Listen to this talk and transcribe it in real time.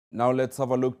Now let's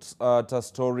have a look at a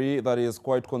story that is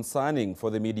quite concerning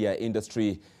for the media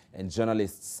industry. And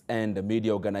journalists and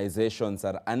media organizations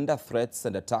are under threats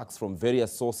and attacks from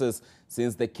various sources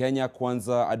since the Kenya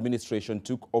Kwanza administration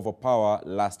took over power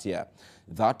last year.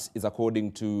 That is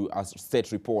according to a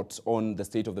state report on the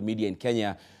state of the media in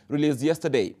Kenya released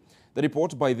yesterday. The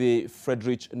report by the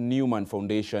Friedrich Neumann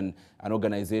Foundation, an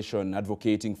organization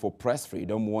advocating for press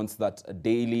freedom, warns that a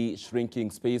daily shrinking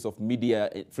space of media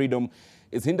freedom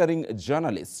is hindering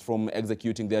journalists from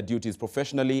executing their duties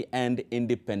professionally and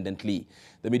independently.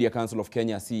 The Media Council of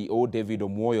Kenya CEO David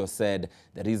Omoyo said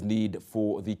there is need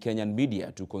for the Kenyan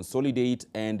media to consolidate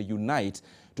and unite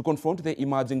to confront the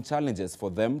emerging challenges for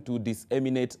them to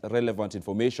disseminate relevant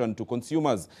information to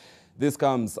consumers. This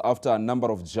comes after a number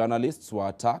of journalists were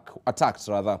attacked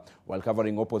while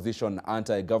covering opposition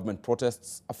anti-government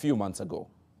protests a few months ago.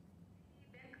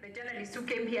 The journalists who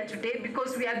came here today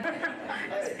because we are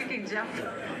speaking Jap.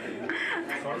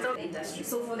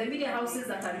 So for the media houses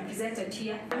that are represented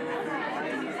here,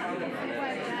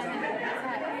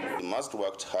 we must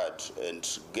work hard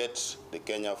and get the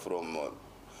Kenya from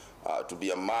to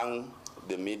be among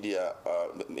the media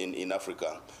in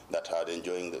Africa that are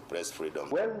enjoying the press freedom.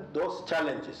 When those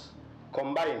challenges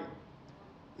combine,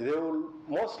 they will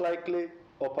most likely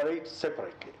operate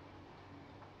separately.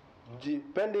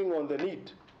 Depending on the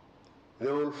need,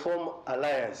 they will form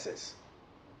alliances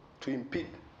to impede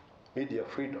media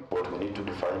freedom. But we need to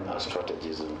define our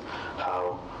strategies on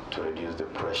how to reduce the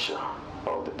pressure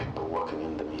of the people working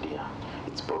in the media.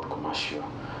 It's both commercial,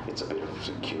 it's a bit of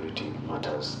security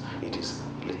matters. It is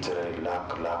literally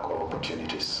lack of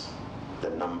opportunities. The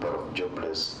number of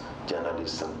jobless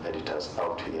journalists and editors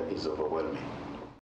out here is overwhelming.